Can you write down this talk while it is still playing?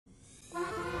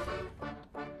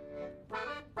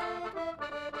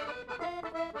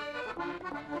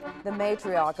The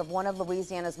matriarch of one of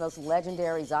Louisiana's most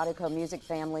legendary zydeco music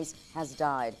families has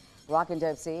died. Rockin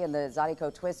Dopsie and the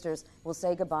zydeco Twisters will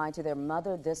say goodbye to their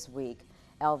mother this week.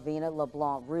 Alvina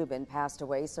LeBlanc Rubin passed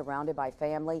away surrounded by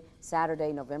family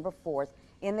Saturday, November 4th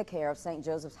in the care of St.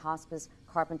 Joseph's Hospice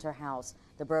Carpenter House.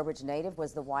 The Burbridge native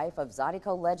was the wife of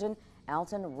zydeco legend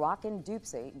Alton Rockin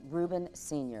Dopsie Rubin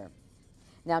Sr.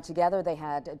 Now together they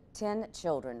had 10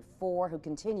 children, 4 who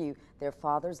continue their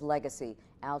father's legacy.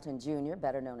 Alton Jr.,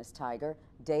 better known as Tiger,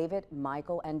 David,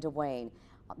 Michael, and Dwayne,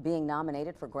 being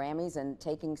nominated for Grammys and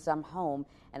taking some home,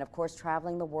 and of course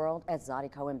traveling the world as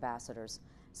zydeco ambassadors.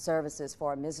 Services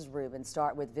for Mrs. Rubin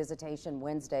start with visitation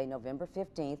Wednesday, November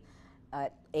 15th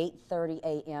at 8:30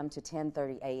 a.m. to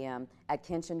 10:30 a.m. at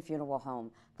Kinchin Funeral Home,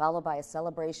 followed by a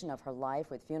celebration of her life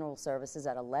with funeral services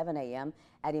at 11 a.m.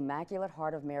 at Immaculate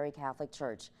Heart of Mary Catholic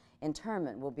Church.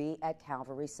 Interment will be at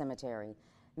Calvary Cemetery.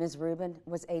 Ms. Rubin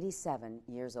was 87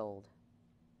 years old.